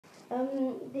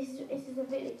This is a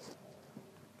video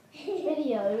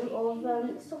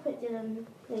of stop it, Dylan,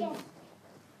 please.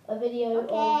 A video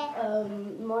of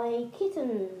my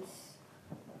kittens.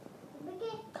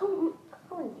 Come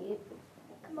on, you.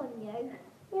 Come on, you.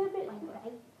 You're a bit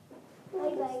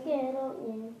scared, aren't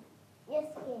you? You're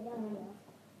scared, aren't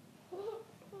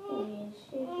you?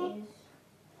 She is.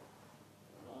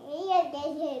 Here, get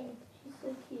him. She's so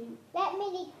cute. Let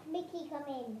Mickey come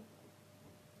in.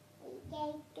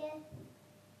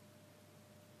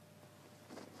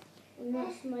 And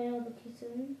that's my other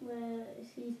kitten, where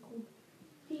he's called.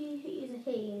 He is a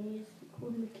he, and he's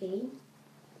called Mickey.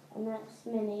 And that's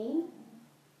Minnie.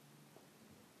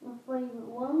 My favourite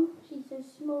one. She's so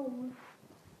small.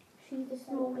 She's the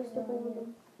smallest of all of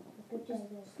them. Just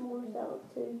the smallest out of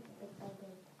two.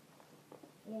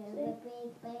 Yeah, the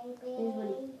big baby.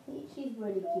 She's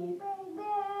really cute.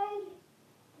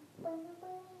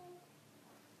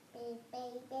 Big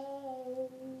baby.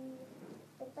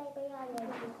 Big baby, I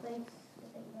love your face.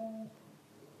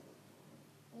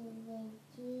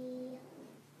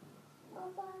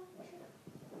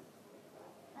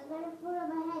 I'm gonna pull on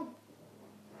my head.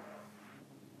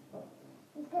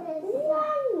 He's gonna. Are you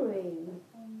angry?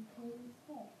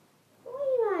 Why are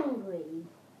you angry?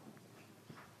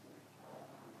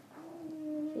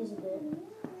 She's a bit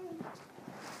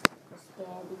a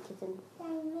scaredy kitten.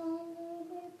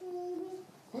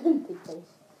 Big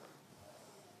face.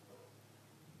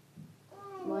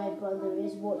 My brother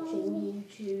is watching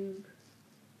YouTube.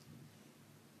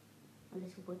 A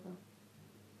little whipper.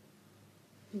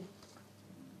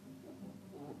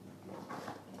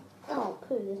 Oh,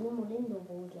 poo, there's no more indoor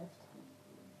balls left.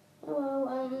 Oh,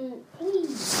 well,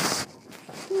 please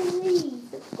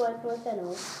subscribe to my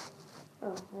channel.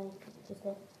 Oh, I just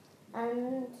there.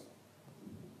 And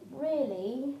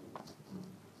really,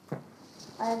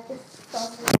 I've just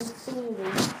started a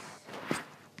series,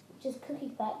 which is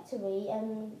Cookie Factory,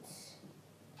 and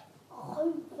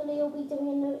hopefully I'll be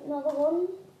doing another one.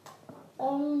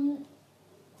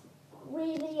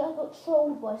 Really, I got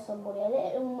trolled by somebody. I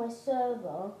let it on my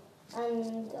server,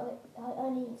 and I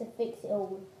needed to fix it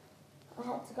all. I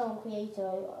had to go on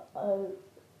Creator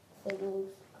things,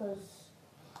 because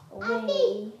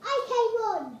really... I came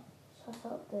on! Shut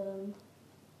up, Dylan.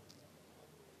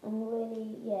 And really,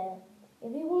 yeah.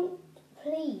 If you want,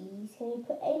 please, can you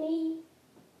put any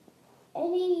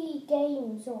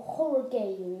games or horror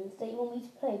games that you want me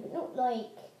to play, but not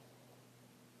like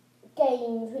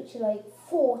games which are like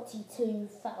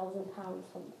 £42,000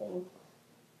 something.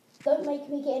 Don't make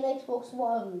me get an Xbox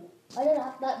One. I don't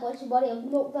have that much money.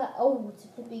 I'm not that old to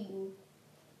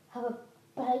have a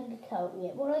bank account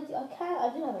yet. Well, I do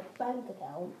have a bank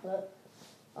account, but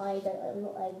I'm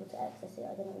not able to access it.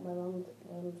 I don't know what my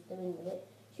mum's doing with it.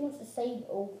 She wants to save it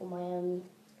all for my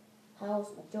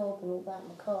house, my job, and all that,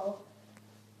 my car,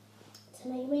 to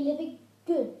make me living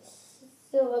good.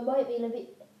 So I might be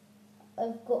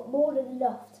I've got more than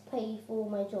enough to pay for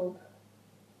my job,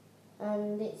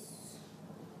 and it's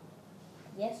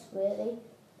yes, really.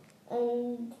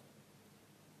 And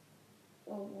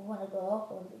when I grow up,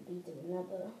 I won't be doing that,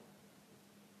 but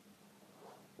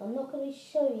I'm not going to be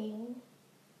showing.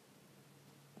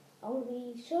 I'll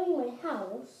be showing my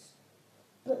house,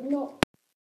 but not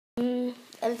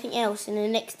anything else in the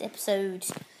next episode,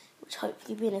 which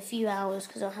hopefully will be in a few hours,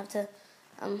 because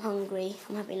I'm hungry.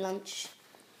 I'm having lunch.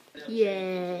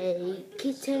 Yay,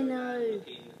 kitteno!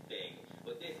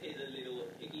 But this is a little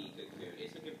piggy cocoon.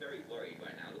 It's looking very worried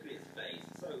right now. Look at its face.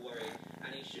 It's so worried,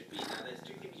 and it should be. Now, there's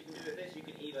two things you can do with this. You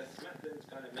can either smack them to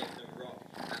kind of make them rock,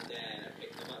 and then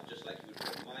pick them up just like you would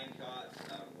for mine carts.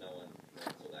 No one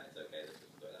saw that. It's okay. Let's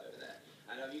just throw that over there.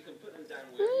 And you can put them down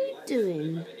where you like.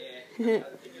 Doing? Over here.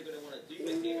 The other thing you're going to want to do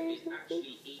with him is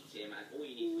actually eat him, and all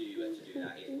you need to do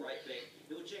that is right-click.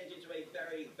 It will change into a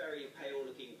very, very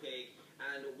pale-looking pig.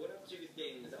 And one of two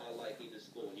things are likely to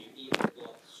spawn. You've either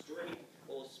got string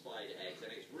or spider eggs,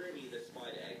 and it's really the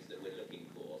spider eggs that we're looking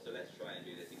for. So let's try and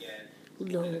do this again.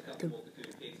 A couple more cocoon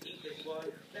pigs. Eat this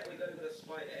one. There we go. We've got a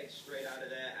spider egg straight out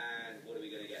of there. And what are we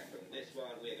going to get from this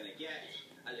one? We're going to get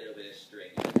a little bit of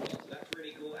string as well. So that's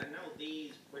really cool. And now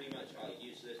these pretty much are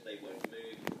useless. They won't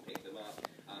move. You can pick them up.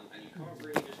 And you can't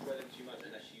really destroy them too much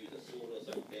unless you use a sword or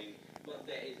something. But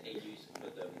there is a use for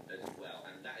them as well,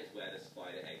 and that is where the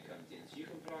spider egg comes in. So you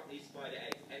can plant these spider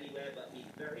eggs anywhere, but be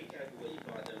very careful where you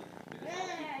plant them, because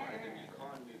after you plant them, you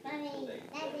can't move them until they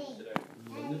grow, so don't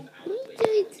put them out where you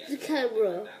can't get the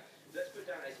camera. Let's put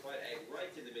down a spider egg right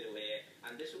in the middle here,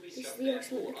 and this will be stuck the there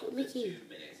awesome for up to Mickey. 2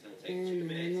 minutes. And it'll take 2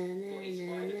 minutes for a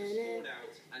spider to spawn out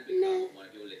and become one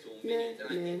of your little minions. And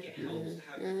I think it helps to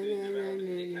have cocoons around,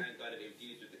 because it can kind of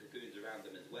infuse with the cocoons around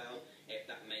them as well, if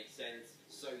that makes sense.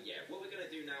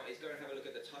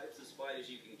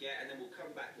 you can get, and then we'll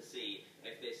come back to see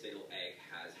if this little egg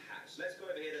has hatched. Let's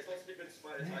go over here. There's lots of different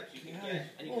spider types you can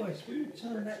get, and you can Boys, will you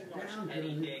turn that down,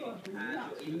 anything, John? and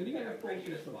you're even going to get a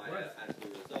regular You've got spider as the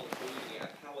result, or you can get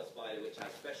a power spider which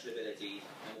has special abilities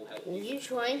and will help What are you. you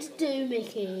trying to do,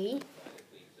 Mickey?